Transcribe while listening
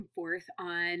forth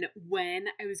on when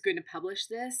I was going to publish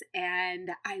this,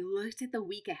 and I looked at the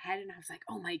week ahead and I was like,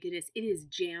 oh my goodness, it is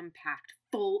jam-packed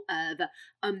full of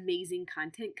amazing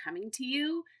content coming to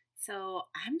you. So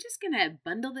I'm just going to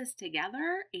bundle this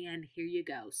together and here you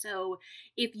go. So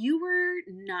if you were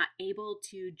not able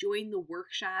to join the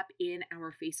workshop in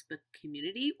our Facebook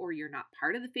community, or you're not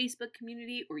part of the Facebook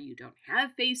community, or you don't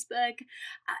have Facebook,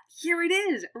 here it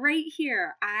is right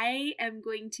here. I am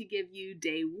going to give you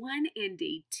day 1 and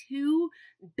day 2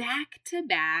 back to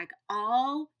back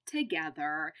all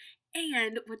together.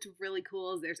 And what's really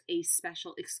cool is there's a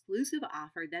special exclusive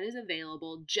offer that is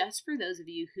available just for those of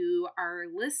you who are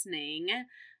listening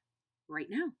right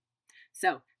now.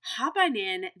 So hop on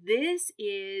in. This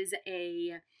is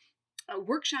a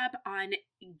workshop on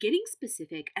getting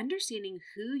specific, understanding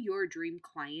who your dream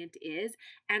client is.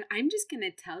 And I'm just going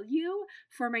to tell you,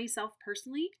 for myself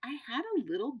personally, I had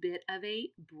a little bit of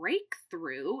a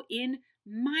breakthrough in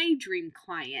my dream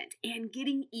client and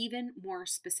getting even more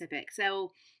specific.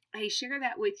 So I share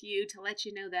that with you to let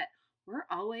you know that we're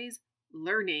always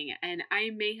learning, and I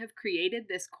may have created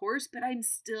this course, but I'm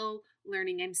still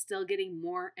learning. I'm still getting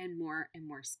more and more and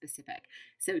more specific.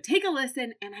 So take a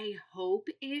listen, and I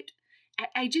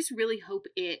just really hope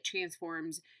it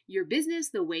transforms your business,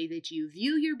 the way that you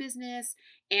view your business,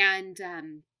 and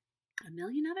a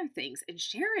million other things, and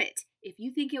share it. If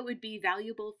you think it would be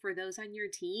valuable for those on your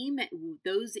team,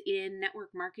 those in network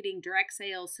marketing, direct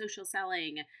sales, social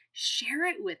selling, share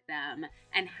it with them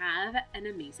and have an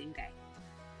amazing day.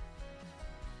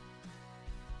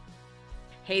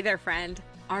 Hey there, friend.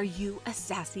 Are you a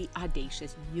sassy,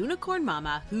 audacious unicorn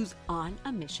mama who's on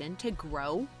a mission to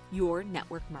grow your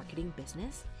network marketing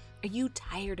business? Are you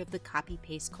tired of the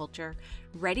copy-paste culture,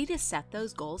 ready to set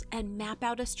those goals and map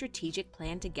out a strategic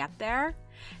plan to get there?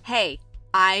 Hey,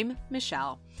 I'm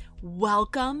Michelle.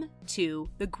 Welcome to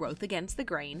the Growth Against the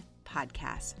Grain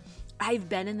podcast. I've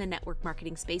been in the network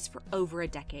marketing space for over a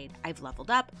decade. I've leveled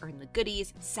up, earned the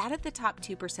goodies, sat at the top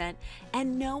 2%,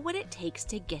 and know what it takes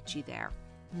to get you there.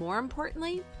 More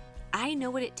importantly, I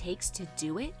know what it takes to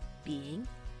do it being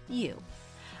you.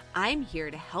 I'm here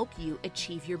to help you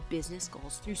achieve your business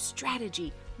goals through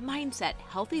strategy, mindset,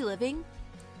 healthy living,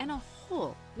 and a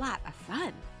whole lot of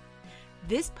fun.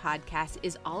 This podcast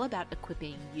is all about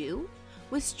equipping you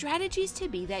with strategies to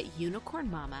be that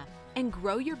unicorn mama and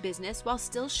grow your business while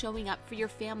still showing up for your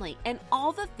family and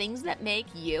all the things that make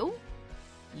you,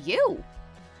 you.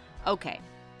 Okay,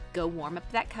 go warm up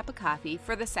that cup of coffee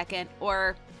for the second,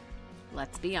 or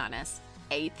let's be honest,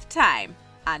 8th time.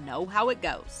 I know how it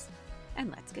goes. And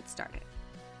let's get started.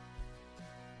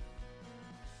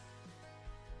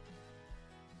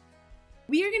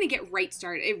 We are going to get right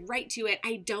started, right to it.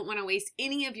 I don't want to waste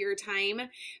any of your time,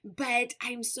 but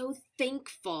I'm so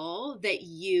thankful that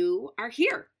you are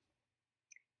here.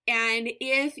 And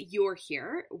if you're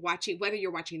here watching, whether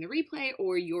you're watching the replay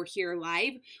or you're here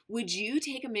live, would you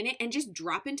take a minute and just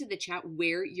drop into the chat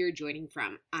where you're joining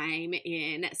from? I'm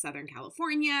in Southern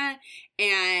California,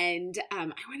 and I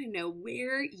want to know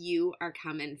where you are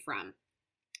coming from.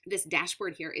 This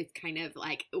dashboard here is kind of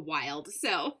like wild,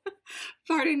 so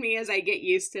pardon me as I get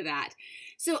used to that.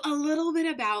 So a little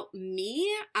bit about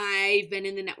me. I've been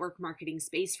in the network marketing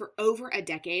space for over a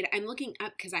decade. I'm looking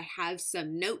up because I have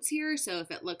some notes here, so if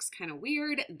it looks kind of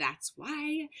weird, that's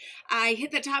why. I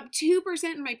hit the top 2%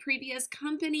 in my previous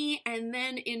company, and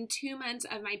then in 2 months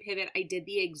of my pivot, I did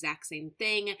the exact same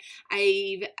thing.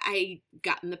 I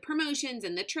gotten the promotions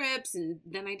and the trips, and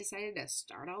then I decided to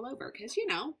start all over because,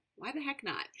 why the heck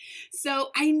not?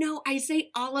 So I know I say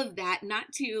all of that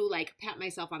not to like pat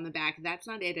myself on the back. That's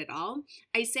not it at all.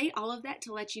 I say all of that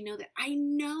to let you know that I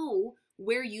know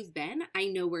where you've been. I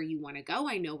know where you want to go.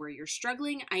 I know where you're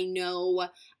struggling. I know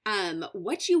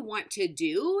what you want to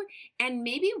do and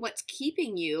maybe what's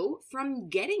keeping you from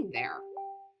getting there.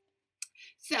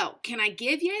 So can I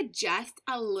give you just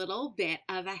a little bit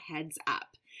of a heads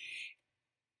up?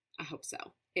 I hope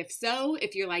so.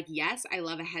 If you're like, yes, I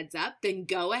love a heads up, then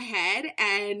go ahead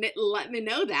and let me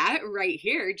know that right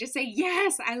here. Just say,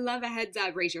 yes, I love a heads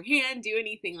up. Raise your hand, do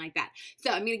anything like that. So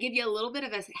I'm going to give you a little bit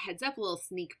of a heads up, a little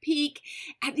sneak peek.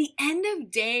 At the end of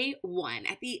day 1,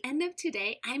 at the end of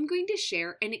today, I'm going to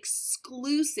share an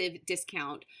exclusive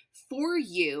discount for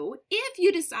you if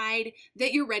you decide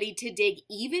that you're ready to dig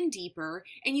even deeper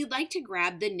and you'd like to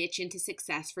grab the Niche into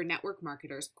Success for Network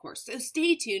Marketers course. So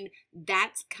stay tuned,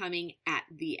 that's coming at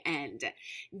the end.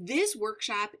 This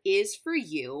workshop is for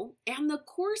you and the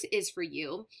course is for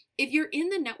you if you're in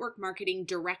the network marketing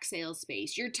direct sales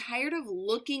space. You're tired of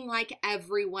looking like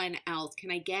everyone else.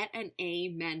 Can I get an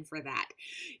amen for that?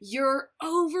 You're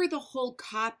over the whole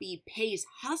copy, paste,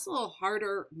 hustle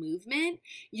harder movement.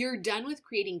 You're done with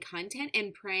creating content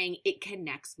and praying it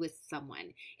connects with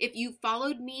someone. If you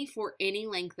followed me for any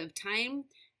length of time,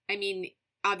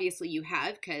 obviously you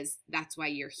have, because that's why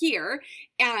you're here.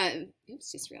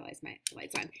 Oops, just realized my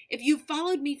light's on. If you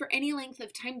followed me for any length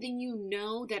of time, then you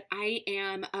know that I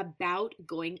am about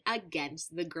going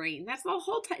against the grain. That's the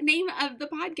whole name of the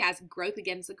podcast, Growth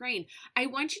Against the Grain. I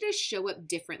want you to show up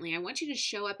differently. I want you to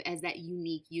show up as that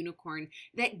unique unicorn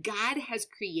that God has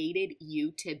created you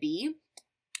to be.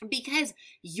 Because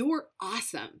you're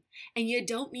awesome and you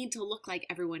don't need to look like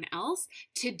everyone else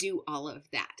to do all of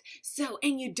that.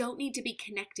 And you don't need to be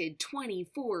connected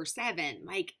 24/7.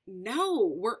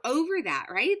 No, we're over that,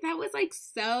 right? That was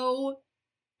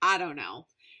I don't know.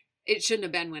 It shouldn't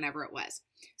have been whenever it was.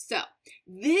 So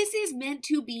this is meant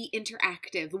to be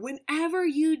interactive. Whenever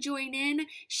you join in,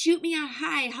 shoot me a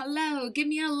hi, hello, give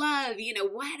me a love,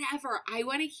 whatever. I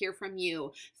want to hear from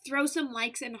you. Throw some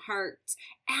likes and hearts.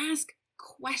 Ask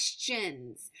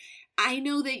questions. I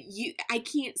know that I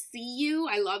can't see you.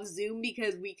 I love Zoom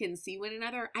because we can see one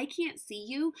another. I can't see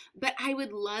you, but I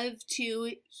would love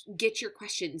to get your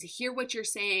questions, hear what you're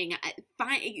saying,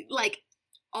 find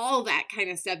all that kind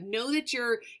of stuff. Know that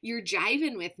you're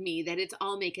jiving with me, that it's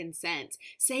all making sense.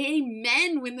 Say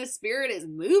amen when the Spirit is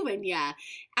moving ya.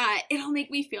 It'll make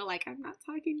me feel like I'm not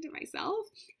talking to myself.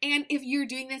 And if you're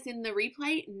doing this in the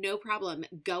replay, no problem.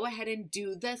 Go ahead and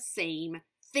do the same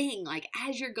thing.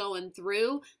 As you're going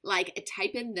through,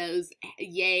 type in those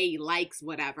yay, likes,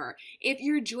 whatever. If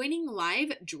you're joining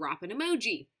live, drop an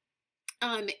emoji.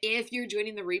 If you're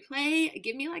joining the replay,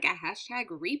 give me a hashtag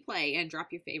replay and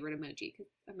drop your favorite emoji, because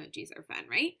emojis are fun,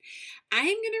 right? I'm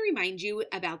going to remind you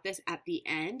about this at the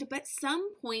end, but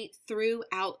some point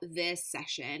throughout this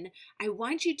session, I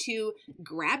want you to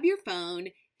grab your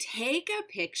phone, take a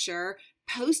picture,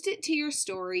 post it to your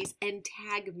stories, and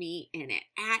tag me in it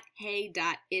at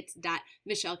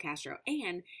hey.its.michelle.castro.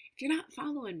 And if you're not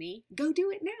following me, go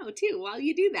do it now too while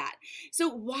you do that. So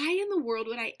why in the world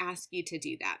would I ask you to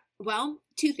do that? Well,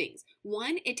 two things.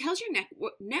 One, it tells your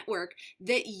network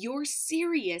that you're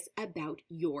serious about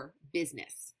your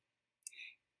business.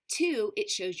 Two, it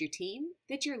shows your team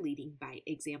that you're leading by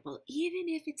example, even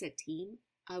if it's a team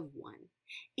of one.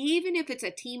 Even if it's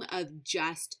a team of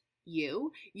just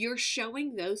you're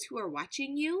showing those who are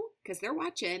watching you, because they're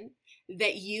watching,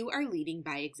 that you are leading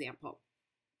by example.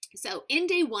 So in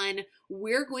day one,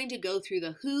 we're going to go through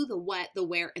the who, the what, the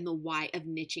where, and the why of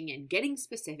niching and getting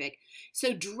specific.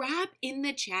 So drop in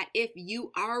the chat if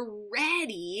you are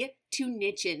ready to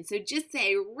niche in. So just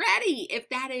say ready if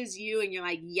that is you and you're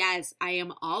like, yes, I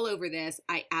am all over this.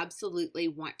 I absolutely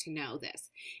want to know this.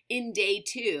 In day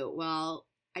two, well,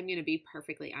 I'm going to be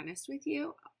perfectly honest with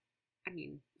you.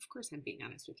 Of course I'm being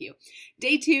honest with you.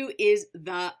 Day two is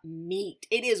the meat.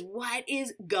 It is what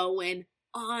is going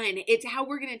on. It's how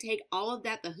we're going to take all of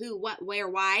that, the who, what, where,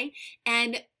 why,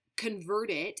 and convert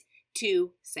it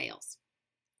to sales,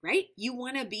 right? You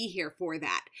want to be here for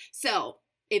that. So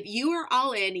if you are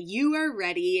all in, you are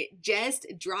ready, just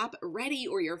drop ready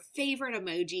or your favorite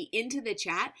emoji into the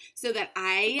chat so that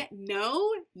I know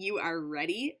you are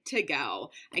ready to go.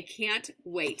 I can't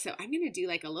wait. So I'm going to do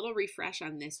a little refresh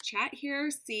on this chat here.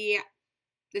 See,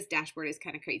 this dashboard is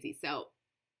kind of crazy. So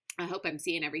I hope I'm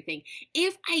seeing everything.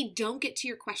 If I don't get to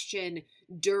your question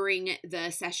during the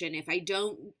session, if I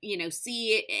don't,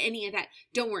 see any of that,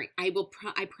 don't worry. I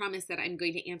promise that I'm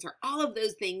going to answer all of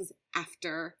those things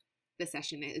after the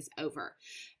session is over.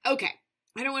 Okay,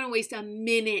 I don't want to waste a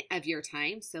minute of your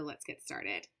time, so let's get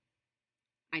started.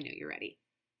 I know you're ready.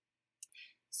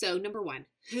 So number one,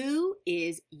 who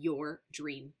is your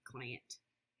dream client?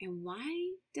 And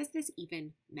why does this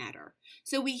even matter?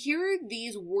 So we hear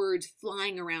these words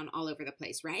flying around all over the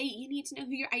place, right? You need to know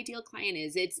who your ideal client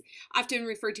is. It's often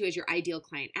referred to as your ideal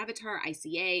client avatar,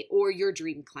 ICA, or your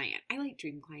dream client. I like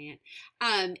dream client.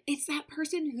 It's that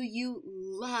person who you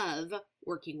love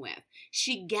working with.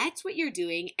 She gets what you're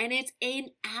doing, and it's an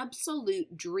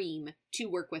absolute dream to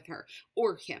work with her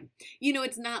or him.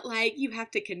 It's not like you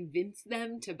have to convince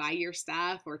them to buy your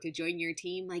stuff or to join your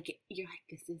team. You're like,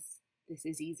 this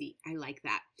is easy. I like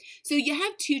that. So you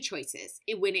have two choices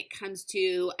when it comes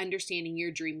to understanding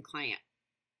your dream client.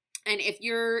 And if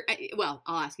you're, well,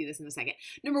 I'll ask you this in a second.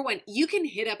 Number one, you can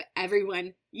hit up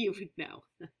everyone you know.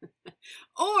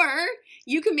 Or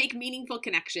you can make meaningful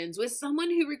connections with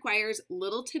someone who requires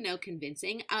little to no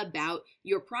convincing about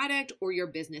your product or your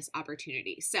business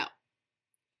opportunity. So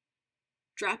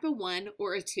drop a 1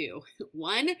 or a 2.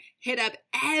 1, hit up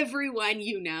everyone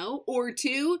you know. Or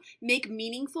 2, make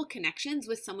meaningful connections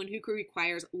with someone who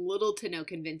requires little to no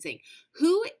convincing.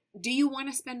 Who do you want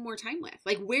to spend more time with?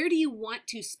 Like, where do you want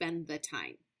to spend the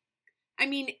time? I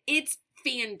mean, it's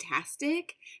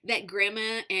fantastic that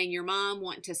grandma and your mom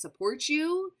want to support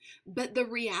you, but the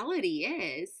reality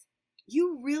is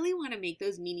you really want to make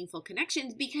those meaningful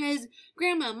connections because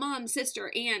grandma, mom,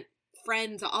 sister, aunt,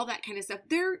 friends, all that kind of stuff,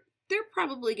 they're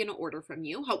probably going to order from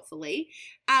you, hopefully.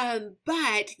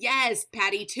 But yes,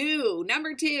 Patty 2,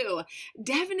 number 2,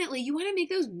 definitely you want to make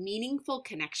those meaningful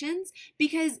connections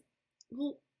because,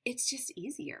 well, it's just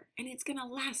easier and it's going to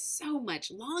last so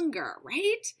much longer,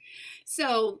 right?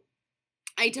 So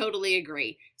I totally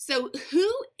agree. So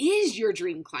who is your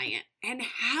dream client and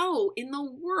how in the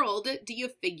world do you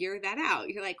figure that out?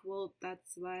 You're like, well,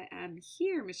 that's why I'm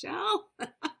here, Michelle.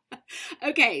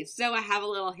 Okay, so I have a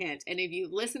little hint. And if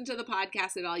you've listened to the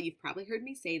podcast at all, you've probably heard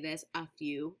me say this a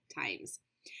few times.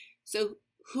 So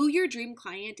who your dream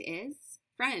client is,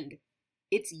 friend,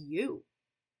 it's you.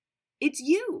 It's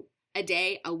you. A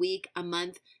day, a week, a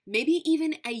month, maybe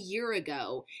even a year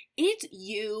ago. It's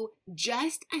you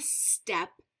just a step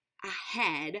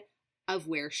ahead of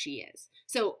where she is.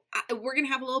 So we're going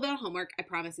to have a little bit of homework. I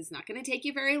promise it's not going to take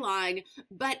you very long,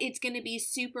 but it's going to be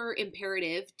super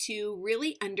imperative to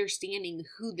really understanding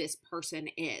who this person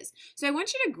is. So I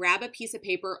want you to grab a piece of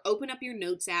paper, open up your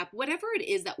notes app, whatever it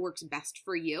is that works best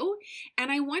for you.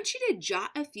 And I want you to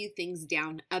jot a few things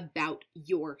down about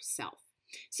yourself.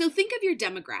 So think of your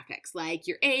demographics, like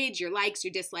your age, your likes,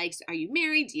 your dislikes. Are you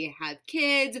married? Do you have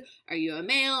kids? Are you a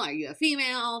male? Are you a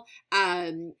female?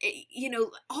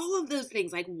 All of those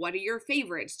things. Like, what are your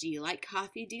favorites? Do you like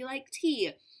coffee? Do you like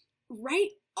tea? Write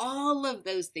all of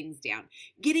those things down,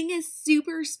 getting as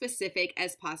super specific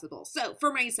as possible. So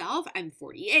for myself, I'm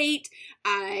 48.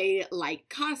 I like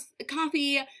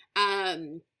coffee. I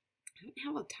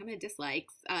don't have a ton of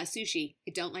dislikes. Sushi.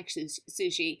 I don't like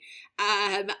sushi.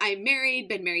 I'm married,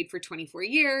 been married for 24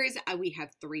 years. We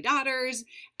have 3 daughters.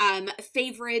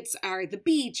 Favorites are the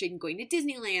beach and going to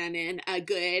Disneyland and a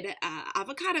good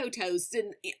avocado toast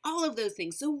and all of those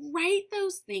things. So write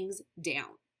those things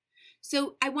down.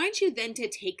 So I want you then to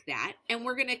take that and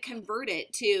we're going to convert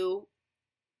that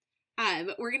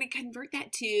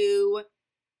to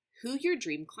who your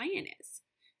dream client is.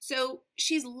 So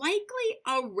she's likely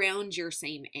around your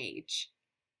same age.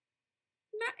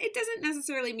 It doesn't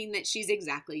necessarily mean that she's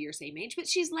exactly your same age, but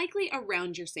she's likely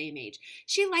around your same age.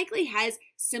 She likely has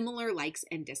similar likes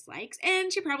and dislikes,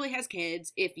 and she probably has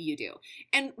kids if you do.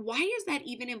 And why is that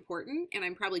even important? And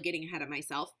I'm probably getting ahead of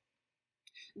myself.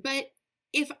 But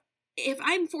if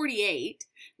I'm 48,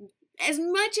 as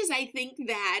much as I think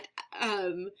that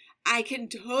I can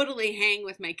totally hang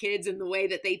with my kids in the way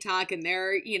that they talk and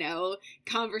their,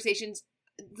 conversations,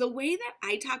 the way that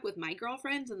I talk with my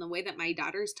girlfriends and the way that my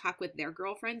daughters talk with their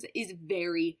girlfriends is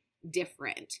very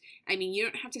different. I mean, you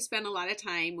don't have to spend a lot of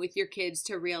time with your kids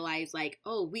to realize like,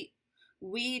 oh,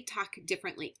 we talk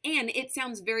differently. And it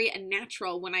sounds very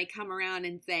unnatural when I come around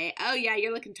and say, oh yeah,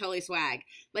 you're looking totally swag.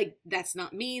 Like, that's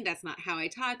not me. That's not how I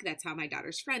talk. That's how my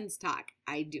daughter's friends talk.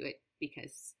 I do it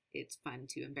because it's fun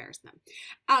to embarrass them.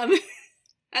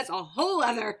 That's a whole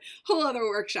other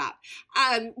workshop.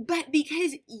 But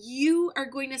because you are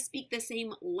going to speak the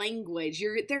same language,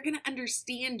 they're going to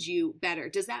understand you better.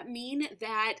 Does that mean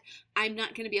that I'm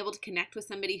not going to be able to connect with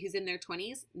somebody who's in their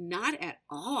 20s? Not at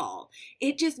all.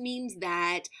 It just means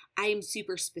that I'm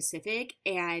super specific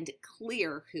and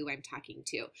clear who I'm talking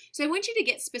to. So I want you to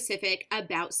get specific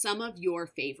about some of your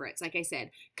favorites. Like I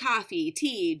said, coffee,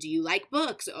 tea. Do you like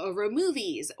books over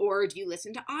movies? Or do you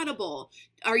listen to Audible?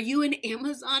 Are you an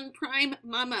Amazon Prime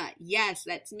mama? Yes,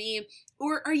 that's me.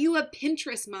 Or are you a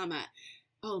Pinterest mama?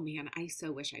 Oh man, I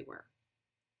so wish I were.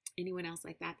 Anyone else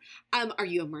like that? Are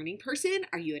you a morning person?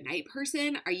 Are you a night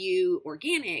person? Are you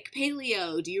organic,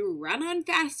 paleo? Do you run on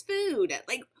fast food?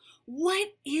 Like, what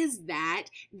is that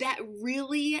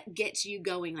really gets you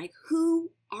going? Like, who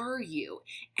are you?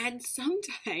 And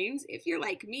sometimes, if you're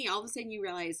like me, all of a sudden you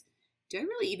realize, do I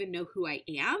really even know who I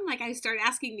am? Like, I start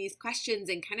asking these questions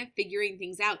and kind of figuring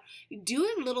things out. Do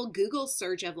a little Google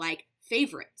search of like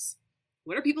favorites.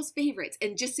 What are people's favorites?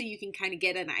 And just so you can kind of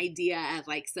get an idea of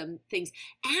like some things,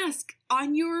 ask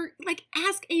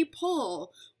a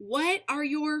poll. What are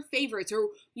your favorites? Or,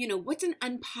 what's an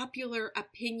unpopular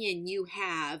opinion you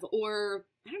have? Or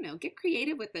I don't know, get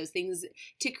creative with those things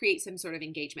to create some sort of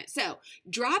engagement. So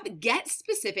get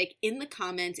specific in the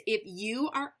comments if you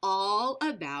are all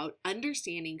about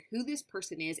understanding who this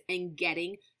person is and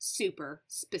getting super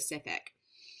specific.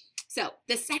 So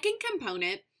the second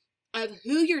component of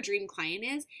who your dream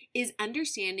client is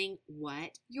understanding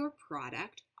what your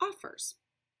product offers.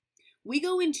 We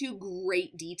go into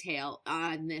great detail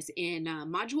on this in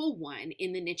Module 1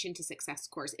 in the Niche into Success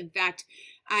course. In fact,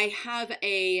 I have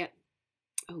I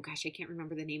can't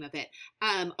remember the name of it,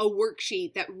 a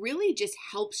worksheet that really just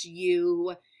helps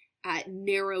you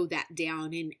narrow that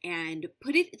down and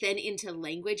put it then into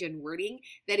language and wording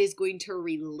that is going to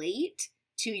relate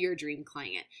to your dream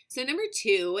client. So number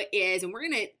 2 is, and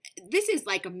this is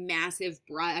like a massive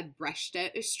broad brush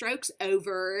strokes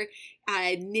over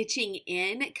niching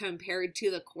in compared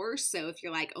to the course. So if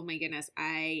you're like, oh my goodness,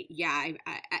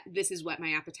 this is what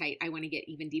my appetite, I want to get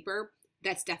even deeper,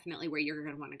 that's definitely where you're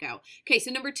going to want to go. Okay,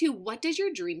 so number 2, what does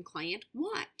your dream client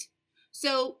want?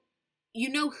 So you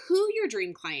know who your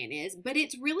dream client is, but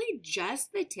it's really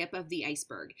just the tip of the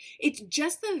iceberg. It's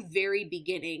just the very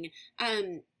beginning.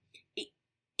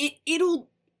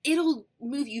 It'll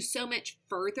move you so much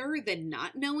further than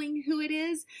not knowing who it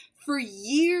is. For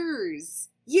years,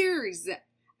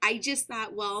 I just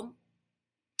thought, well,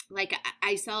 like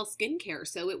I sell skincare,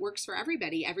 so it works for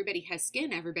everybody. Everybody has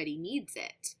skin, everybody needs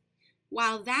it.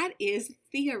 While that is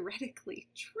theoretically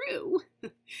true,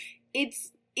 it's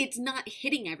not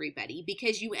hitting everybody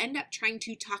because you end up trying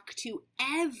to talk to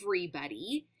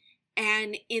everybody,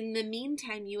 and in the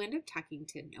meantime, you end up talking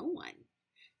to no one.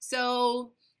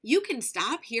 So you can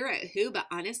stop here at who, but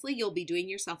honestly, you'll be doing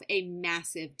yourself a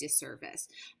massive disservice.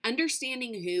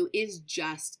 Understanding who is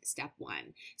just step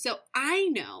 1. So I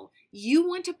know you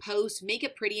want to post, make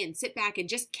it pretty, and sit back and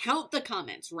just count the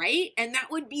comments, right? And that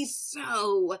would be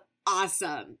so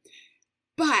awesome.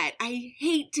 But I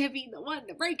hate to be the one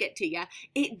to break it to you.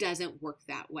 It doesn't work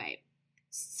that way.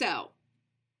 So,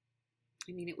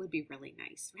 I mean, it would be really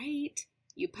nice, right?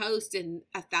 You post and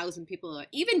 1,000 people,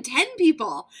 even 10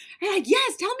 people are like,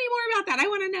 yes, tell me more about that. I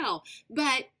want to know.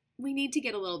 But we need to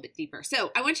get a little bit deeper.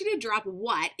 So I want you to drop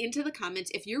what into the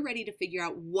comments if you're ready to figure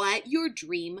out what your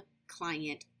dream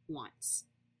client wants.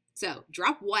 So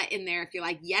drop what in there if you're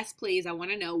like, yes, please, I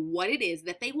want to know what it is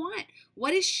that they want.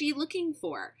 What is she looking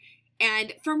for?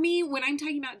 And for me, when I'm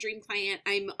talking about dream client,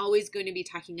 I'm always going to be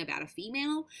talking about a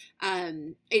female.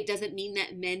 It doesn't mean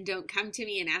that men don't come to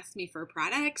me and ask me for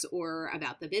products or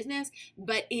about the business,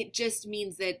 but it just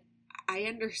means that I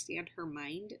understand her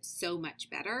mind so much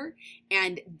better.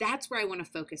 And that's where I want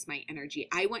to focus my energy.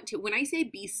 When I say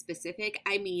be specific,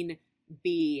 I mean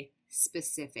be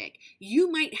specific.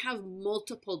 You might have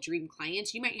multiple dream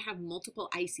clients, you might have multiple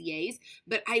ICAs,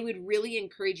 but I would really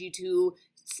encourage you to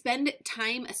spend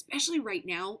time, especially right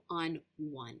now, on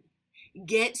one.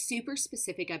 Get super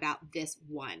specific about this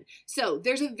one. So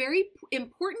there's a very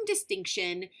important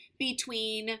distinction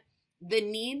between the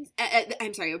needs,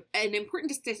 an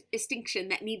important distinction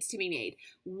that needs to be made.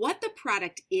 What the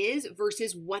product is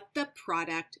versus what the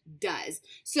product does.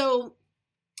 So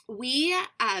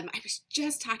I was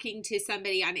just talking to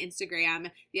somebody on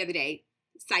Instagram the other day.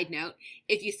 Side note,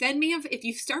 if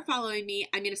you start following me,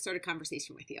 I'm going to start a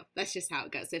conversation with you. That's just how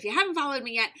it goes. So if you haven't followed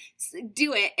me yet,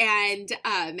 do it. And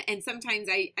sometimes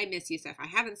I miss you. So if I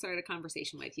haven't started a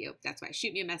conversation with you, that's why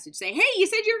shoot me a message. Say, hey, you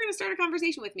said you were going to start a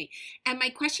conversation with me. And my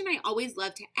question I always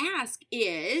love to ask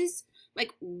is,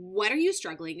 like, what are you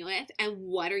struggling with and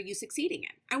what are you succeeding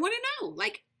in? I want to know,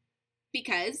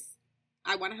 because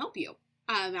I want to help you.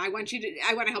 I want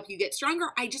to help you get stronger.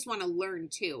 I just want to learn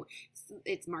too.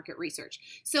 It's market research.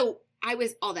 So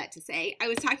all that to say, I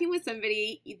was talking with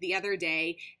somebody the other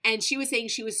day and she was saying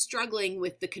she was struggling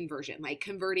with the conversion, like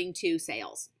converting to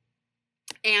sales.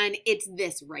 And it's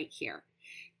this right here.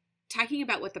 Talking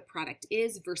about what the product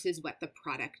is versus what the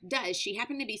product does. She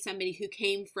happened to be somebody who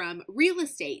came from real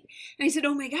estate. And I said,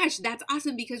 oh my gosh, that's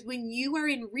awesome, because when you are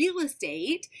in real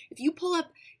estate, if you pull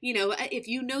up, if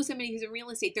you know somebody who's in real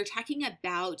estate, they're talking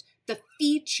about the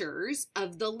features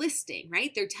of the listing,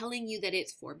 right? They're telling you that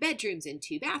it's 4 bedrooms and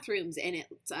 2 bathrooms and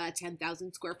it's a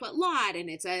 10,000 square foot lot and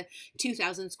it's a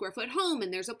 2,000 square foot home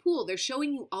and there's a pool. They're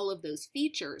showing you all of those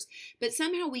features. But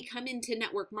somehow we come into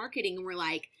network marketing and we're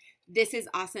like, this is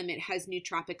awesome. It has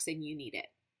nootropics and you need it.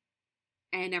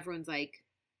 And everyone's like,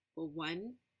 well,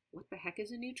 1, what the heck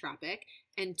is a nootropic?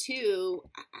 And 2,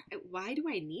 why do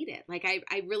I need it? Like,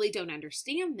 I really don't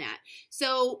understand that.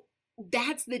 So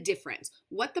that's the difference.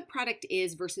 What the product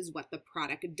is versus what the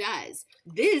product does.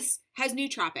 This has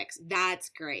nootropics. That's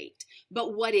great.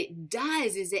 But what it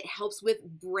does is it helps with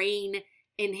brain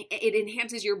and it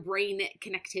enhances your brain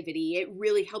connectivity. It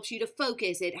really helps you to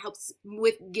focus. It helps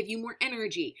with give you more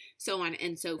energy, so on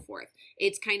and so forth.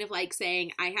 It's kind of like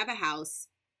saying, I have a house,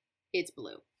 it's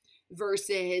blue,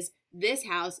 versus this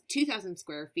house, 2,000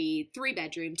 square feet,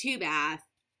 3-bedroom, 2-bath,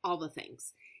 all the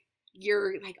things.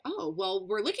 You're like, oh, well,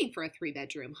 we're looking for a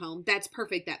 3-bedroom home. That's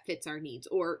perfect. That fits our needs.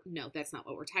 Or no, that's not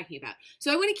what we're talking about.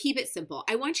 So I want to keep it simple.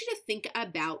 I want you to think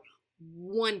about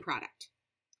one product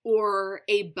or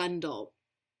a bundle,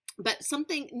 but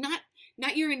something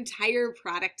not your entire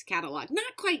product catalog,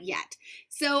 not quite yet.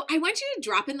 So I want you to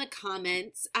drop in the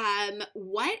comments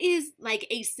what is like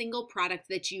a single product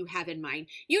that you have in mind.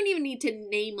 You don't even need to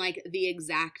name like the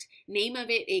exact name of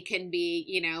it. It can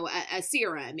be, a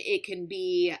serum. It can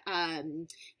be, fat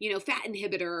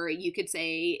inhibitor. You could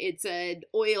say it's an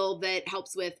oil that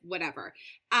helps with whatever.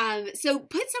 So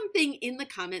put something in the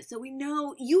comments so we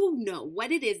know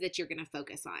what it is that you're going to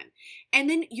focus on. And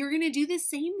then you're going to do the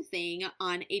same thing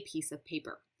on a piece of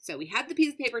paper. So we have the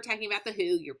piece of paper talking about the who,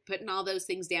 you're putting all those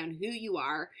things down, who you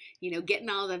are, getting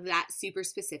all of that super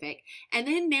specific. And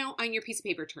then now on your piece of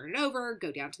paper, turn it over,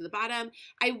 go down to the bottom.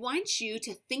 I want you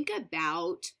to think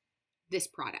about this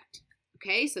product.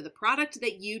 Okay, so the product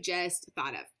that you just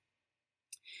thought of.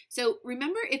 So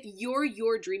remember, if you're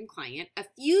your dream client, a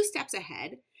few steps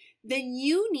ahead, then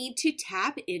you need to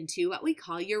tap into what we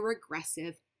call your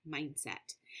regressive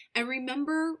mindset. And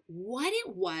remember what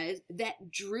it was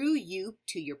that drew you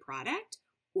to your product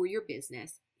or your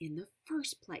business in the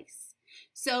first place.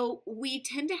 So we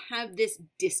tend to have this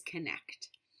disconnect.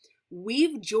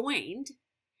 We've joined,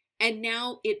 and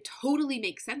now it totally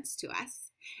makes sense to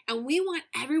us. And we want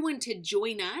everyone to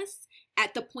join us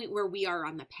at the point where we are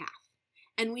on the path.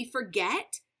 And we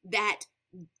forget that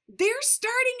they're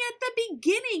starting at the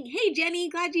beginning. Hey, Jenny,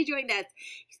 glad you joined us.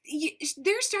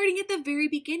 They're starting at the very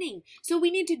beginning. So we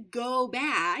need to go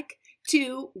back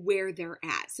to where they're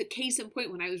at. So case in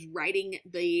point, when I was writing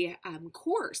the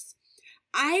course,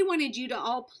 I wanted you to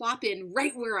all plop in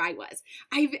right where I was.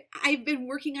 I've been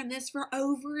working on this for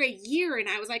over a year, and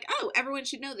I was like, oh, everyone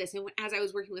should know this. And as I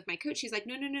was working with my coach, she's like,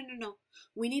 no.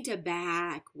 We need to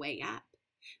back way up.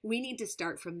 We need to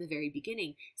start from the very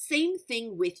beginning. Same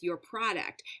thing with your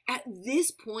product. At this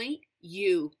point,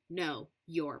 you know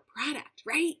your product,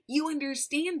 right? You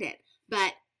understand it,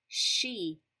 but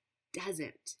she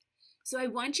doesn't. So I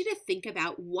want you to think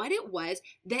about what it was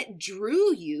that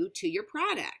drew you to your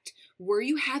product. Were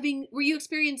you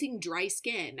experiencing dry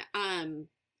skin?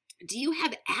 Do you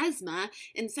have asthma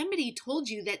and somebody told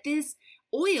you that this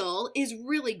oil is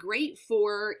really great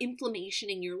for inflammation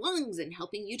in your lungs and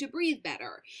helping you to breathe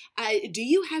better? Do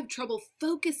you have trouble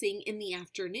focusing in the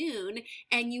afternoon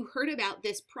and you heard about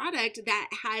this product that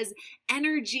has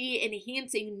energy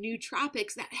enhancing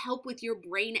nootropics that help with your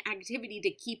brain activity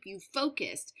to keep you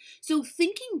focused? So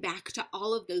thinking back to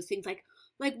all of those things, like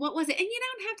what was it? And you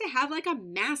don't have to have like a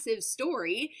massive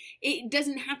story. It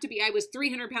doesn't have to be I was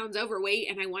 300 pounds overweight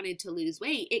and I wanted to lose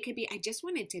weight. It could be I just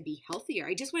wanted to be healthier.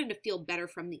 I just wanted to feel better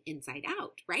from the inside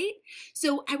out, right?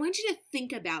 So I want you to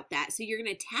think about that. So you're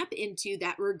going to tap into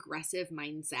that regressive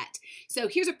mindset. So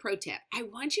here's a pro tip. I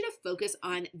want you to focus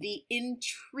on the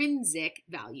intrinsic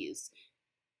values,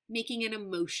 making an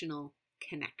emotional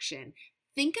connection.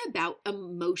 Think about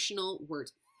emotional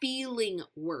words, feeling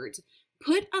words.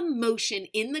 Put emotion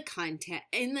in the comments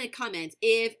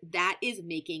if that is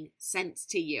making sense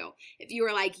to you. If you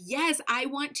are like, yes, I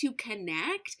want to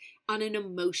connect on an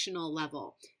emotional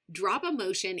level, drop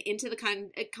emotion into the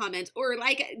comments, or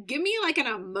like give me like an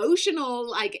emotional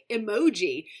like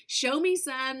emoji. Show me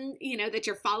some, that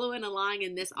you're following along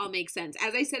and this all makes sense.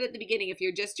 As I said at the beginning, if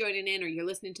you're just joining in or you're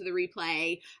listening to the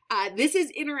replay, this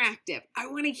is interactive. I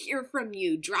want to hear from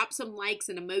you. Drop some likes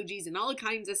and emojis and all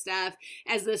kinds of stuff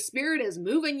as the spirit is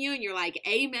moving you and you're like,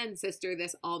 amen, sister,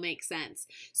 this all makes sense.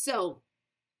 So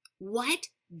what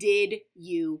did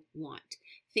you want?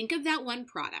 Think of that one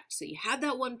product. So you have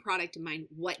that one product in mind.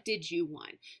 What did you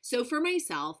want? So for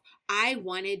myself, I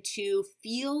wanted to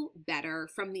feel better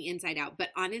from the inside out. But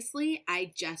honestly,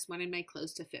 I just wanted my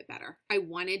clothes to fit better. I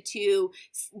wanted to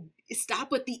stop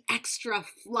with the extra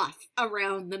fluff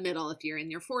around the middle. If you're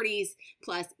in your 40s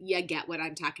plus, you get what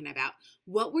I'm talking about.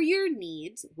 What were your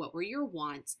needs? What were your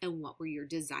wants? And what were your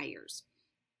desires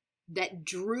that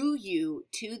drew you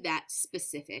to that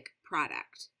specific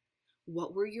product?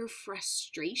 What were your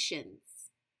frustrations?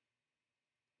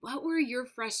 What were your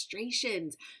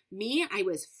frustrations? Me, I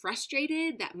was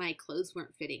frustrated that my clothes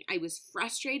weren't fitting. I was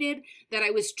frustrated that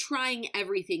I was trying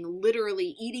everything,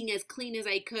 literally eating as clean as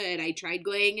I could. I tried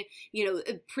going,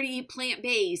 pretty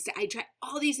plant-based. I tried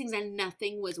all these things and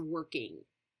nothing was working.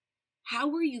 How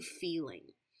were you feeling?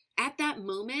 at that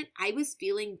moment, I was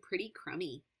feeling pretty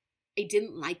crummy. I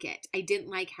didn't like it. I didn't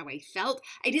like how I felt.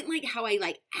 I didn't like how I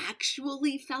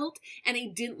actually felt. And I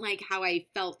didn't like how I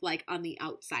felt on the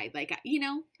outside.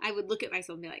 I would look at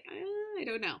myself and be like, I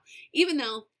don't know. Even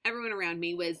though everyone around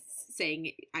me was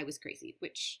saying I was crazy,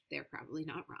 which they're probably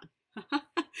not wrong.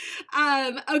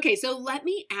 Okay, so let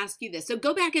me ask you this. So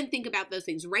go back and think about those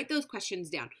things. Write those questions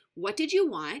down. What did you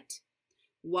want?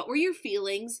 What were your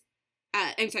feelings?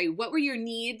 What were your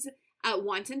needs,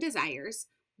 wants, and desires?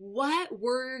 What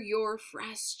were your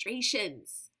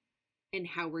frustrations? And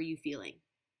how were you feeling?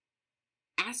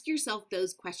 Ask yourself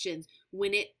those questions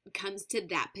when it comes to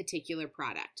that particular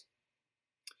product.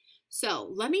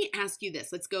 So let me ask you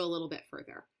this. Let's go a little bit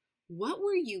further. What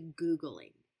were you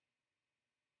Googling?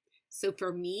 So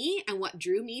for me, and what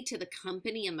drew me to the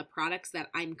company and the products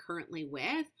that I'm currently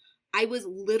with, I was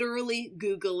literally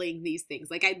Googling these things.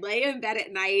 I'd lay in bed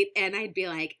at night and I'd be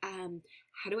like,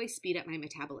 how do I speed up my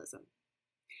metabolism?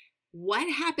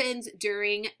 What happens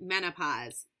during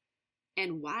menopause?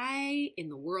 And why in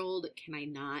the world can I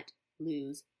not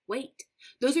lose weight?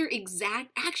 Those are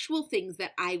actual things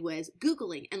that I was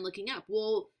Googling and looking up.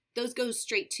 Well, those go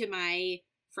straight to my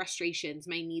frustrations,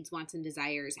 my needs, wants, and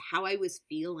desires, how I was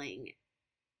feeling.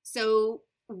 So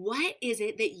what is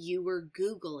it that you were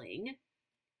Googling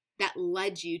that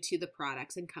led you to the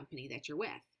products and company that you're with?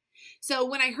 So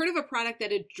when I heard of a product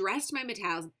that addressed my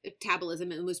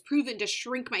metabolism and was proven to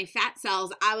shrink my fat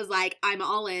cells, I was like, I'm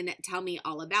all in. Tell me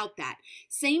all about that.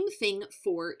 Same thing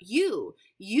for you.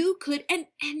 You could, and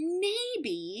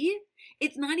maybe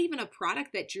it's not even a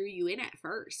product that drew you in at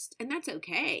first, and that's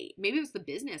okay. Maybe it was the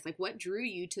business. What drew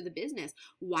you to the business?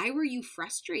 Why were you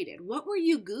frustrated? What were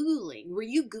you Googling? Were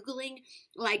you Googling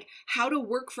how to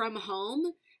work from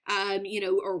home?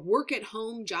 Or work at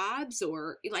home jobs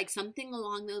or something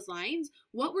along those lines?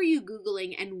 What were you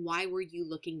Googling and why were you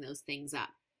looking those things up?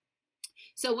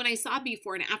 So when I saw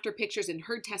before and after pictures and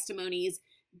heard testimonies,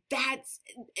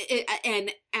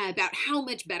 and about how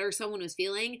much better someone was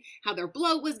feeling, how their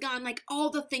bloat was gone, all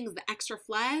the things, the extra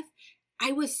fluff,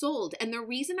 I was sold. And the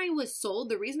reason I was sold,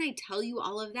 the reason I tell you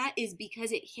all of that is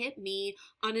because it hit me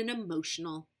on an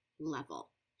emotional level.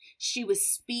 She was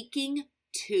speaking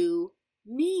to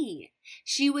me.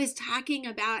 She was talking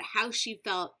about how she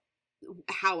felt,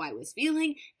 how I was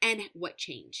feeling, and what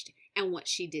changed and what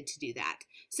she did to do that.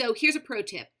 So here's a pro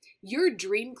tip. Your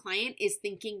dream client is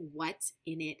thinking, what's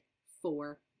in it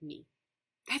for me?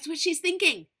 That's what she's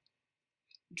thinking.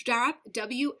 Drop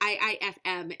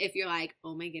WIIFM if you're like,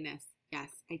 oh my goodness, yes,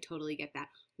 I totally get that.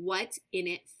 What's in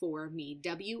it for me?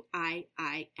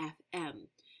 WIIFM.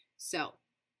 So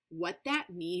what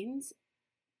that means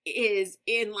is,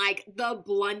 in the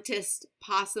bluntest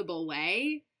possible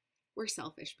way, we're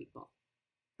selfish people.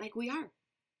 We are.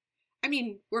 I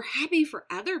mean, we're happy for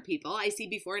other people. I see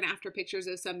before and after pictures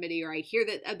of somebody, or I hear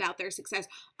that about their success.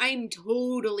 I'm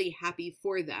totally happy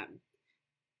for them.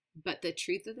 But the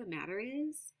truth of the matter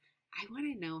is, I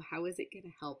want to know, how is it going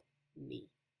to help me?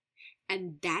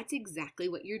 And that's exactly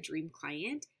what your dream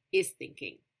client is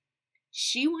thinking.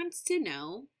 She wants to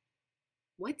know,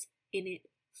 what's in it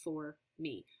for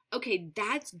me? Okay,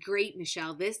 that's great,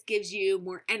 Michelle. This gives you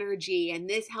more energy and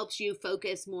this helps you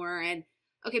focus more. And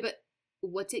okay, but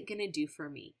what's it going to do for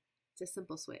me? It's a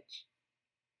simple switch.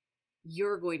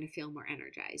 You're going to feel more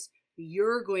energized.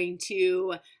 You're going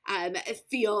to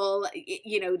feel,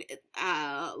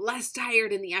 less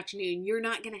tired in the afternoon. You're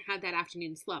not going to have that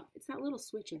afternoon slump. It's that little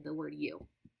switch of the word you.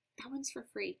 That one's for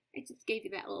free. I just gave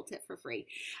you that little tip for free.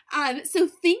 So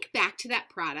think back to that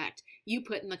product you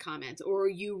put in the comments or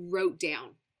you wrote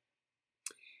down.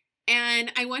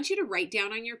 And I want you to write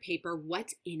down on your paper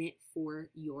what's in it for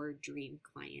your dream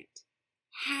client.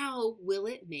 How will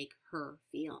it make her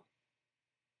feel?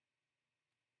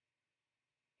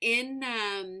 In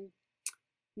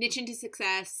Niche into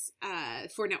Success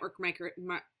for network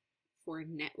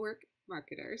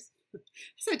marketers.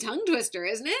 It's a tongue twister,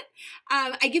 isn't it?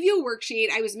 I give you a worksheet.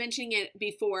 I was mentioning it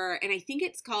before, and I think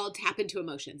it's called Tap Into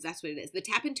Emotions. That's what it is. The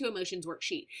Tap Into Emotions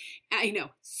worksheet. I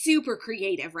know, super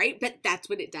creative, right? But that's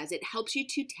what it does. It helps you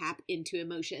to tap into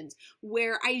emotions,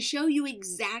 where I show you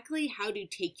exactly how to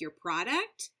take your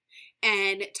product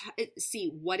and see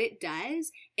what it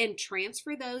does and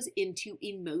transfer those into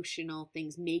emotional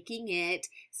things, making it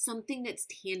something that's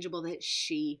tangible that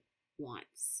she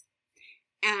wants.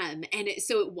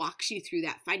 So it walks you through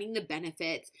that, finding the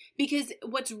benefits, because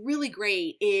what's really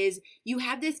great is you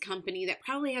have this company that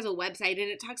probably has a website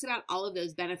and it talks about all of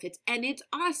those benefits and it's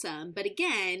awesome. But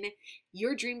again,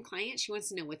 your dream client, she wants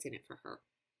to know what's in it for her.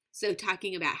 So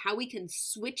talking about how we can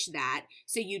switch that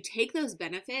so you take those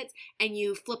benefits and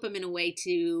you flip them in a way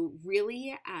to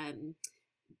really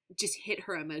just hit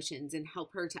her emotions and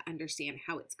help her to understand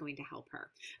how it's going to help her.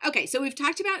 Okay, so we've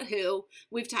talked about who,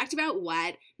 we've talked about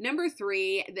what. Number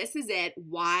 3, this is it.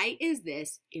 Why is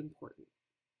this important?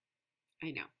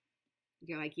 I know.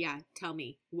 You're like, yeah, tell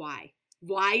me why.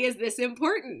 Why is this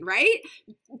important, right?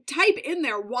 Type in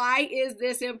there, why is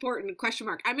this important? Question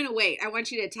mark. I'm going to wait. I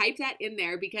want you to type that in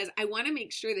there because I want to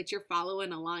make sure that you're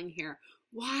following along here.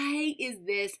 Why is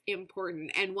this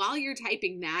important? And while you're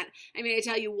typing that, I'm going to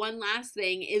tell you one last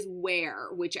thing is where,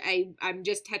 which I'm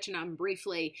just touching on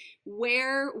briefly.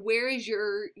 Where is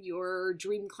your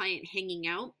dream client hanging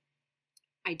out?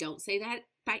 I don't say that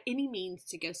by any means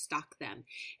to go stalk them.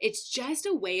 It's just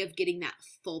a way of getting that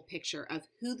full picture of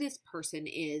who this person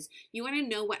is. You want to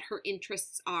know what her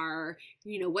interests are,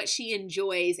 what she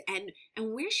enjoys and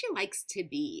where she likes to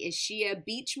be. Is she a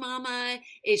beach mama?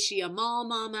 Is she a mall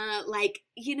mama?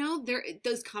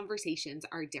 Those conversations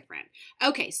are different.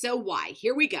 Okay, so why?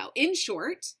 Here we go. In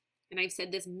short, and I've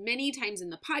said this many times in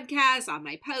the podcast, on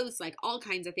my posts, all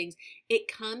kinds of things, it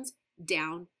comes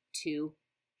down to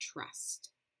trust.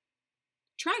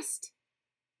 Trust.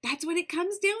 That's what it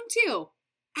comes down to.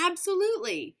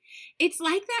 Absolutely. It's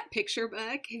like that picture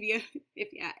book.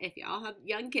 If y'all have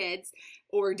young kids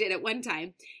or did at one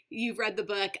time, you've read the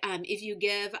book. If you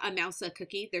give a mouse a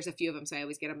cookie, there's a few of them, so I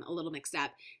always get them a little mixed up.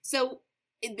 So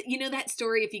that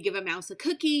story, if you give a mouse a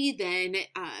cookie, then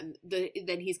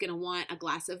he's going to want a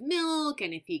glass of milk.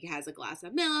 And if he has a glass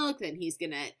of milk, then he's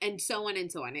going to, and so on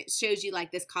and so on. It shows you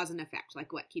this cause and effect,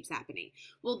 what keeps happening.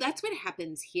 Well, that's what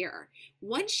happens here.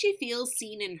 Once she feels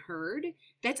seen and heard,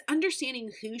 that's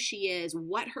understanding who she is,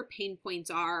 what her pain points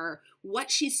are,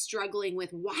 what she's struggling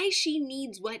with, why she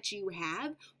needs what you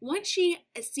have. Once she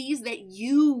sees that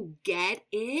you get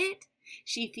it,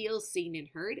 she feels seen and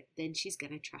heard, then she's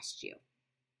going to trust you.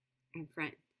 And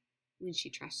friend, when she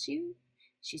trusts you,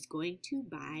 she's going to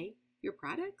buy your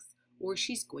products or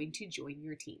she's going to join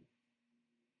your team.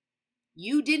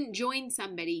 You didn't join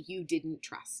somebody you didn't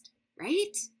trust,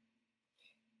 right?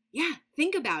 Yeah,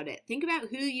 think about it. Think about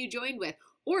who you joined with.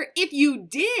 Or if you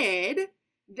did,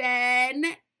 then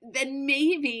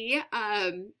maybe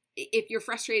if you're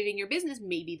frustrated in your business,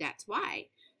 maybe that's why.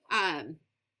 I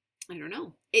don't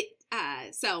know.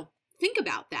 So think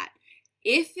about that.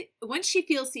 Once she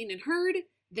feels seen and heard,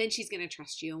 then she's going to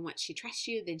trust you. And once she trusts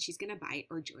you, then she's going to buy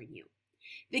or join you.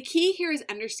 The key here is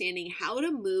understanding how to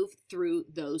move through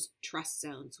those trust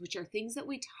zones, which are things that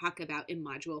we talk about in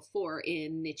Module 4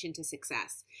 in Niche into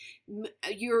Success. We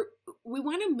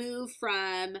want to move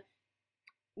from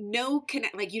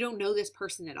you don't know this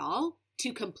person at all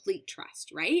to complete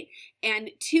trust, right?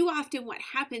 And too often what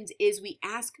happens is we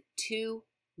ask too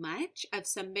much of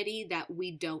somebody that we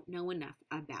don't know enough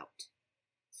about.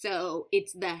 So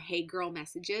it's the hey girl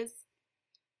messages.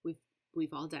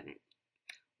 We've all done it.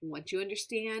 Once you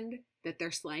understand that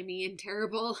they're slimy and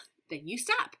terrible, then you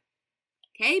stop.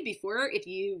 Okay? Before, if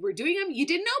you were doing them, you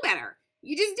didn't know better.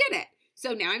 You just did it.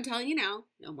 So now I'm telling you now,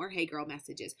 no more hey girl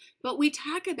messages. But we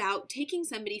talk about taking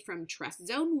somebody from trust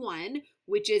zone 1,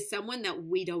 which is someone that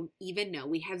we don't even know.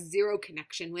 We have zero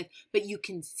connection with, but you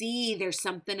can see there's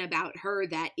something about her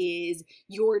that is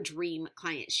your dream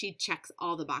client. She checks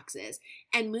all the boxes.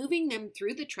 And moving them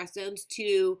through the trust zones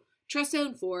to trust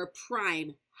zone 4,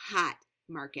 prime, hot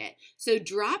market. So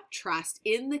drop trust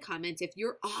in the comments if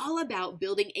you're all about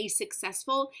building a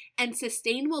successful and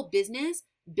sustainable business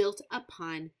built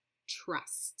upon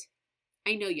trust.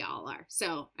 I know y'all are.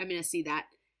 So I'm going to see that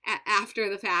after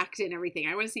the fact and everything.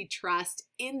 I want to see trust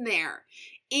in there.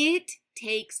 It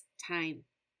takes time.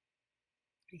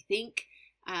 I think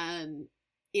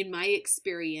in my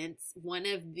experience, one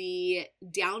of the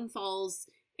downfalls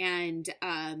and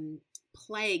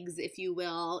plagues, if you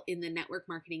will, in the network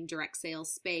marketing direct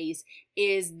sales space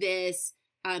is this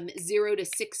 0 to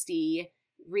 60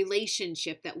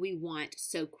 relationship that we want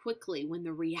so quickly, when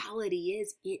the reality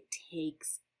is it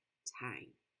takes time.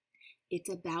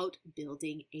 It's about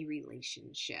building a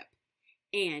relationship,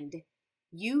 and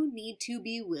you need to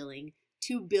be willing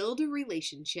to build a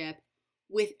relationship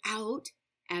without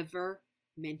ever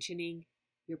mentioning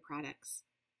your products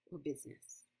or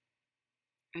business.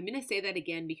 I'm going to say that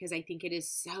again because I think it is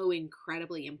so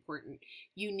incredibly important.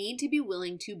 You need to be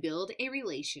willing to build a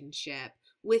relationship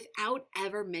without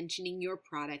ever mentioning your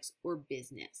products or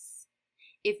business.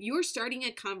 If you're starting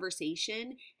a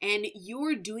conversation and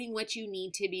you're doing what you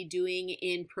need to be doing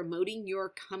in promoting your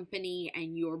company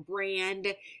and your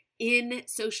brand in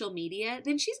social media,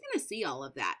 then she's going to see all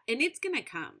of that and it's going to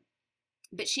come.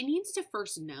 But she needs to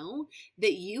first know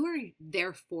that you are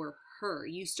there for her.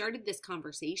 You started this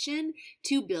conversation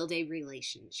to build a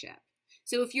relationship.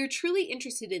 So if you're truly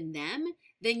interested in them,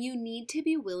 then you need to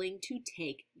be willing to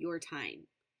take your time.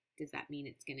 Does that mean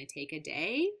it's going to take a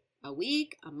day, a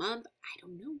week, a month? I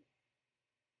don't know.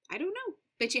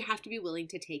 But you have to be willing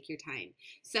to take your time.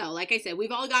 So like I said,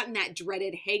 we've all gotten that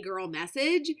dreaded "hey girl"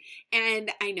 message,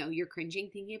 and I know you're cringing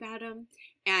thinking about them,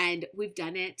 and we've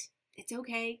done it. It's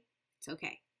okay. It's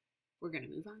okay. We're going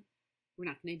to move on. We're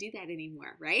not going to do that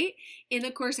anymore, right? In the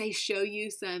course, I show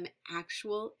you some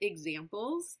actual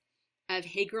examples of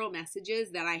 "hey girl"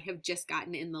 messages that I have just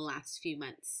gotten in the last few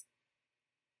months.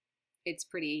 It's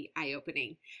pretty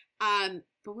eye-opening.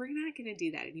 But we're not going to do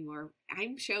that anymore.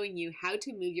 I'm showing you how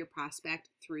to move your prospect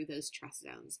through those trust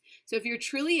zones. So if you're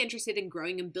truly interested in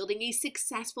growing and building a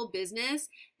successful business,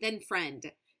 then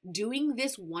friend, doing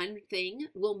this one thing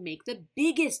will make the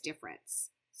biggest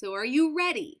difference. So are you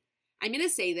ready? I'm going to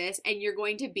say this and you're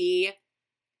going to be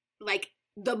like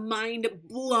the mind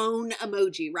blown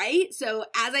emoji, right? So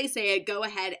as I say it, go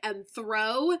ahead and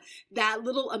throw that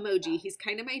little emoji. He's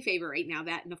kind of my favorite right now,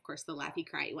 that and of course the laughy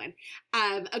cry one.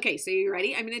 Okay, so you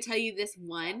ready? I'm going to tell you this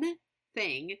one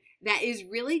thing that is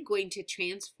really going to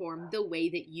transform the way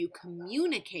that you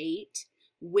communicate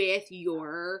with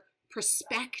your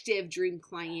prospective dream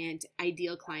client,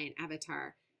 ideal client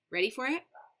avatar. Ready for it?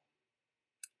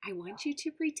 I want you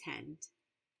to pretend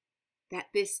that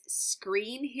this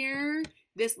screen here,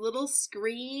 this little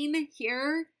screen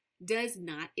here, does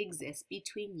not exist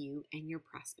between you and your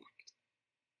prospect.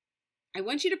 I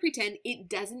want you to pretend it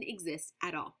doesn't exist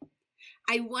at all.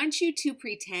 I want you to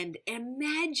pretend,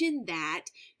 imagine that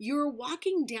you're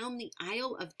walking down the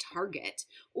aisle of Target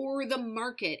or the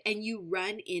market and you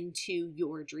run into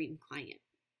your dream client.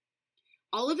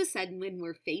 All of a sudden, when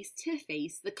we're face to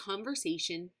face, the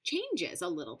conversation changes a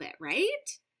little bit,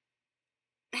 right?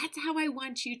 That's how I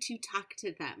want you to talk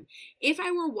to them. If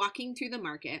I were walking through the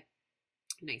market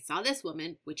and I saw this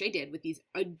woman, which I did, with these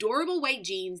adorable white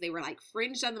jeans, they were like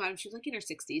fringed on the bottom. She was like in her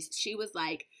 60s. She was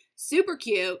like super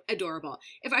cute, adorable.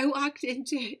 If I walked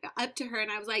up to her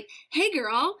and I was like, "Hey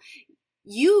girl,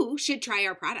 you should try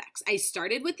our products. I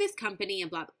started with this company and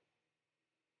blah, blah."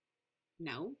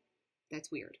 No,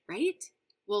 that's weird, right?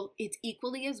 Well, it's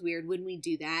equally as weird when we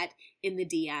do that in the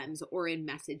DMs or in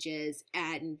messages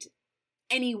and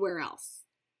anywhere else.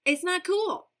 It's not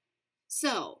cool.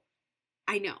 So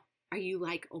I know. Are you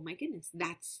like, "Oh my goodness,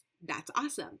 that's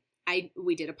awesome"?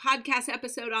 We did a podcast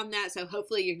episode on that, so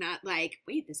hopefully you're not like,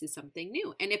 "Wait, this is something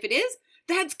new." And if it is,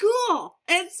 that's cool.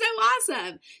 It's so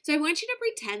awesome. So I want you to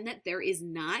pretend that there is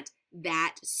not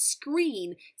that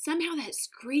screen. Somehow that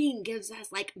screen gives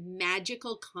us like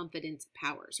magical confidence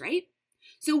powers, right?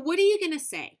 So what are you going to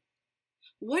say?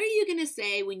 What are you going to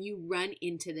say when you run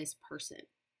into this person?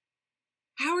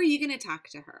 How are you going to talk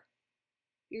to her?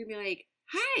 You're going to be like,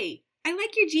 "Hi, I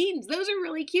like your jeans. Those are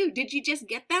really cute. Did you just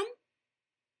get them?"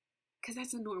 Because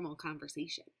that's a normal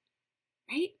conversation,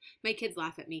 right? My kids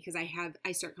laugh at me because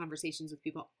I start conversations with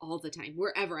people all the time,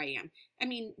 wherever I am. I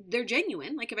mean, they're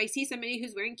genuine. Like if I see somebody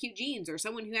who's wearing cute jeans or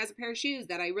someone who has a pair of shoes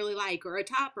that I really like or a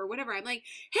top or whatever, I'm like,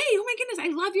 "Hey, oh my goodness,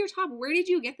 I love your top. Where did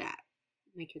you get that?"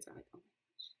 My kids are like, "Oh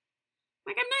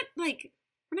my gosh." Like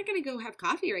we're not going to go have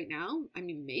coffee right now. I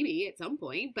mean, maybe at some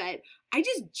point, but I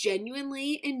just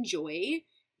genuinely enjoy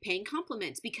paying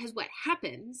compliments because what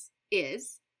happens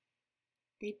is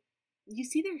you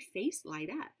see their face light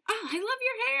up. "Oh, I love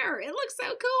your hair. It looks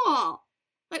so cool."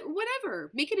 Like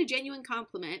whatever, make it a genuine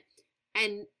compliment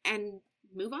and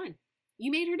move on.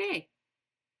 You made her day.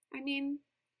 I mean,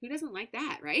 who doesn't like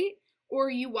that, right? Or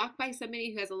you walk by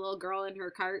somebody who has a little girl in her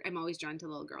cart. I'm always drawn to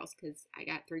little girls because I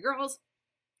got 3 girls.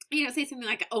 You know, say something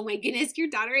like, "Oh my goodness, your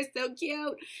daughter is so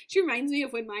cute. She reminds me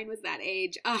of when mine was that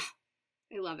age." Ah,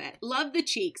 I love it. Love the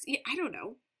cheeks. Yeah, I don't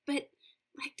know, but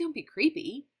like, don't be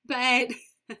creepy, but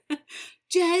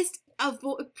just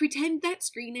pretend that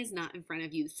screen is not in front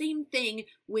of you. Same thing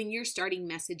when you're starting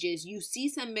messages. You see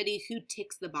somebody who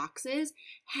ticks the boxes,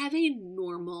 have a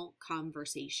normal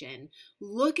conversation.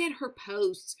 Look at her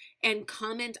posts and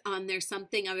comment on there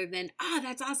something other than, "Ah,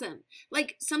 that's awesome."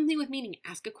 Like something with meaning.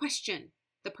 Ask a question.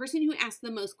 The person who asks the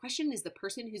most question is the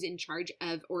person who's in charge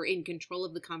of or in control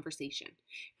of the conversation.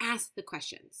 Ask the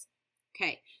questions.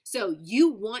 Okay, so you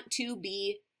want to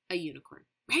be a unicorn,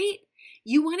 right?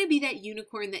 You want to be that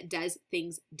unicorn that does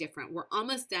things different. We're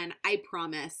almost done, I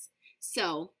promise.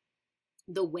 So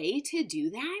the way to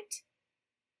do that,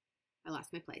 I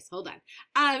lost my place. Hold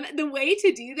on. The way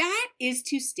to do that is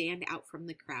to stand out from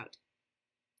the crowd,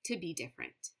 to be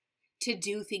different, to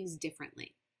do things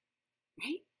differently,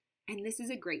 right? And this is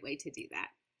a great way to do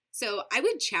that. So I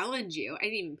would challenge you, I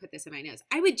didn't even put this in my notes,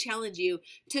 I would challenge you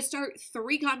to start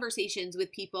 3 conversations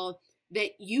with people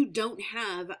that you don't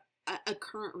have a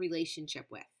current relationship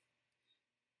with.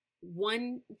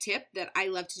 One tip that I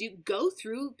love to do, go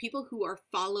through people who are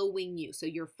following you. So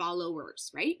your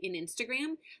followers, right? In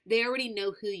Instagram, they already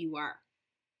know who you are.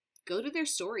 Go to their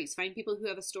stories, find people who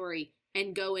have a story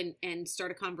and go and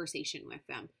start a conversation with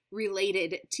them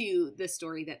related to the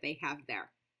story that they have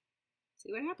there.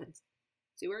 See what happens.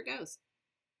 See where it goes.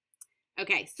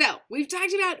 Okay, so we've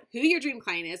talked about who your dream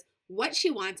client is, what she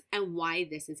wants, and why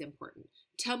this is important.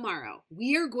 Tomorrow,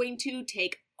 we are going to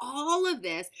take all of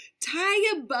this,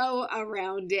 tie a bow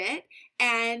around it,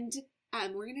 and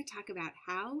we're going to talk about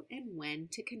how and when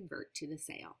to convert to the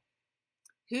sale.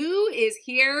 Who is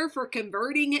here for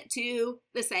converting it to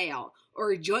the sale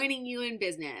or joining you in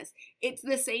business? It's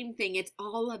the same thing. It's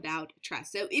all about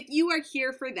trust. So if you are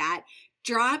here for that,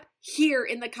 drop here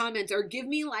in the comments or give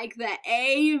me like the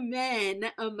amen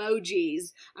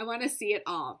emojis. I want to see it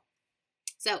all.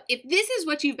 So if this is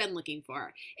what you've been looking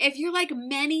for, if you're like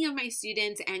many of my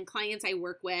students and clients I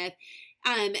work with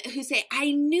who say,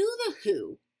 I knew the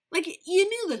who, like you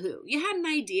knew the who, you had an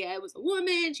idea, it was a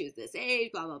woman, she was this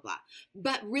age, blah, blah, blah,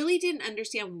 but really didn't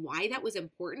understand why that was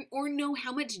important or know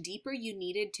how much deeper you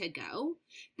needed to go,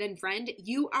 then friend,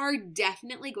 you are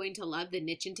definitely going to love the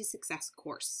Niche into Success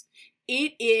course.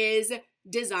 It is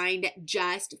designed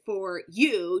just for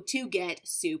you to get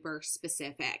super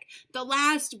specific. The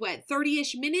last,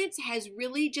 30-ish minutes has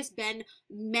really just been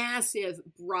massive,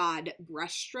 broad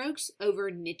brushstrokes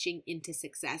over niching into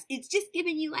success. It's just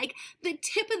giving you like the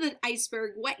tip of the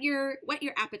iceberg, whet your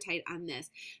appetite on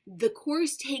this. The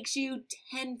course takes you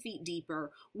 10 feet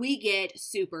deeper. We get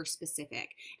super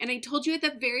specific. And I told you at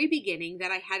the very beginning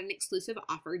that I had an exclusive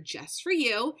offer just for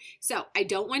you. So I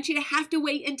don't want you to have to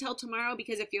wait until tomorrow,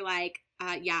 because if you're like,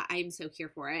 yeah, I'm so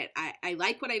here for it. I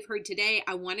like what I've heard today.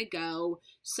 I want to go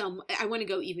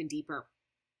even deeper.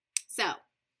 So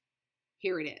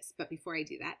here it is. But before I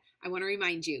do that, I want to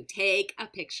remind you, take a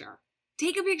picture.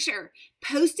 Take a picture,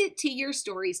 post it to your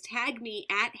stories, tag me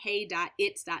at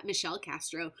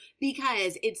hey.its.michellecastro,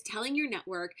 because it's telling your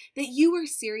network that you are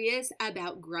serious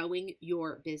about growing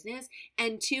your business.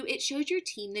 And 2, it shows your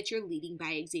team that you're leading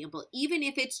by example, even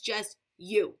if it's just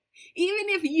you. Even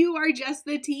if you are just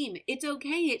the team, it's okay.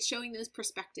 It's showing those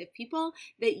prospective people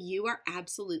that you are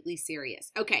absolutely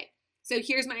serious. Okay, so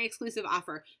here's my exclusive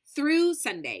offer. Through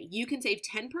Sunday, you can save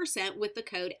 10% with the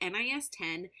code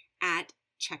NIS10 at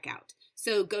checkout.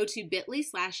 So go to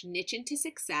bit.ly/niche into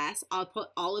success. I'll put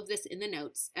all of this in the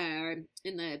notes, in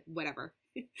the whatever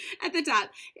at the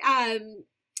top.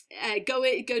 Go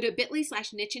to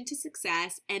bit.ly/niche into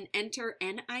success and enter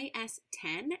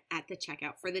NIS10 at the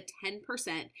checkout for the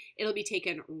 10%. It'll be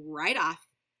taken right off,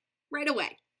 right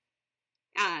away.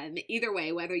 Either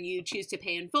way, whether you choose to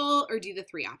pay in full or do the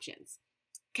 3 options.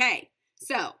 Okay,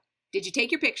 so did you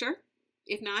take your picture?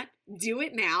 If not, do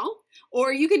it now,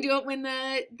 or you can do it when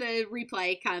the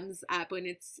replay comes up, when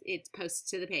it's posted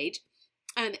to the page.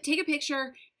 Take a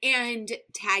picture and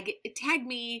tag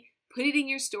me. Put it in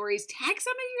your stories. Tag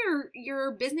some of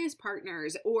your business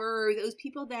partners or those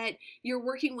people that you're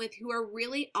working with who are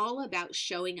really all about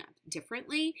showing up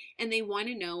differently, and they want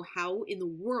to know how in the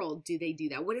world do they do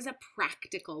that? What is a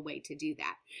practical way to do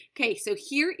that? Okay, so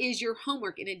here is your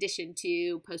homework in addition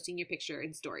to posting your picture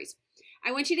and stories.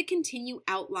 I want you to continue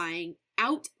outlining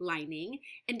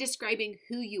and describing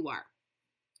who you are.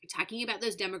 Talking about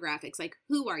those demographics, like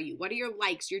who are you? What are your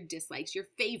likes, your dislikes, your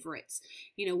favorites?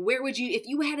 You know, where would you, if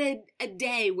you had a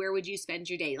day, where would you spend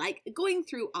your day? Like going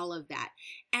through all of that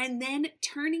and then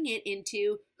turning it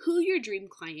into who your dream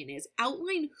client is.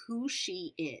 Outline who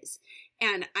she is.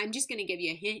 And I'm just going to give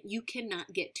you a hint. You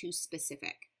cannot get too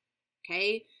specific.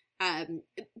 Okay.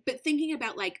 But thinking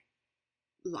about like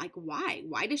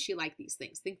why does she like these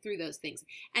things? Think through those things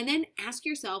and then ask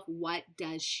yourself, what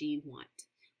does she want?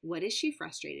 What is she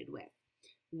frustrated with?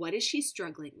 What is she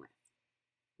struggling with?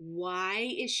 Why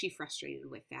is she frustrated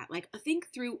with that? Like think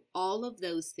through all of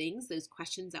those things, those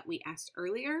questions that we asked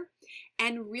earlier,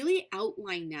 and really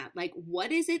outline that. Like,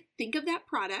 what is it? Think of that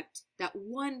product, that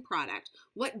one product.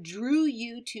 What drew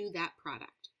you to that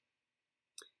product?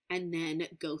 And then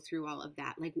go through all of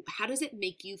that. Like, how does it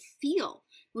make you feel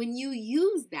when you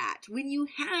use that, when you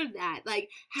have that? Like,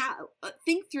 how?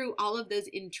 Think through all of those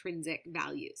intrinsic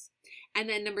values. And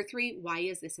then number 3, why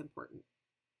is this important?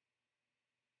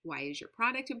 Why is your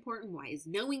product important? Why is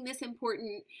knowing this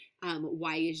important?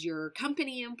 Why is your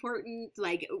company important?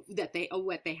 Like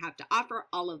what they have to offer,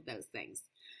 all of those things.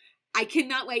 I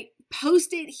cannot wait.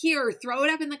 Post it here. Throw it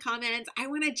up in the comments. I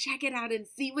want to check it out and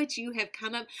see what you have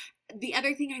come up. The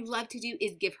other thing I love to do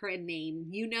is give her a name.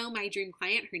 You know, my dream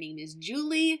client, her name is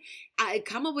Julie.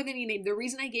 Come up with any name. The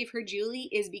reason I gave her Julie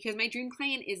is because my dream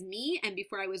client is me. And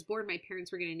before I was born, my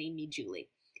parents were going to name me Julie.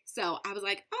 So I was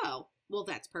like, oh, well,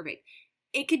 that's perfect.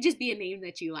 It could just be a name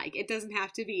that you like. It doesn't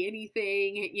have to be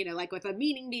anything, like with a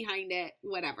meaning behind it,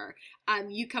 whatever.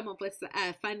 You come up with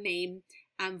a fun name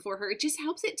for her. It just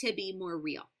helps it to be more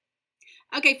real.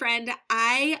 Okay, friend,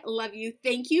 I love you.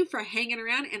 Thank you for hanging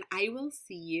around, and I will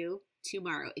see you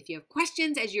tomorrow. If you have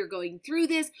questions as you're going through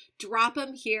this, drop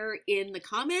them here in the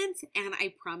comments, and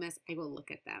I promise I will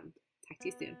look at them. Talk to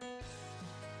you soon.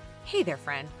 Hey there,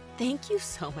 friend. Thank you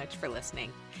so much for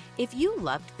listening. If you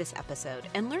loved this episode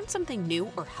and learned something new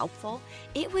or helpful,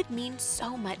 it would mean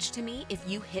so much to me if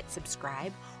you hit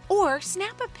subscribe or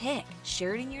snap a pic,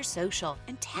 share it in your social,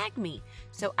 and tag me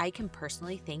so I can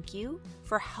personally thank you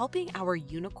for helping our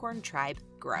unicorn tribe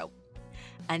grow.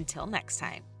 Until next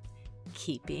time,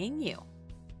 keep being you.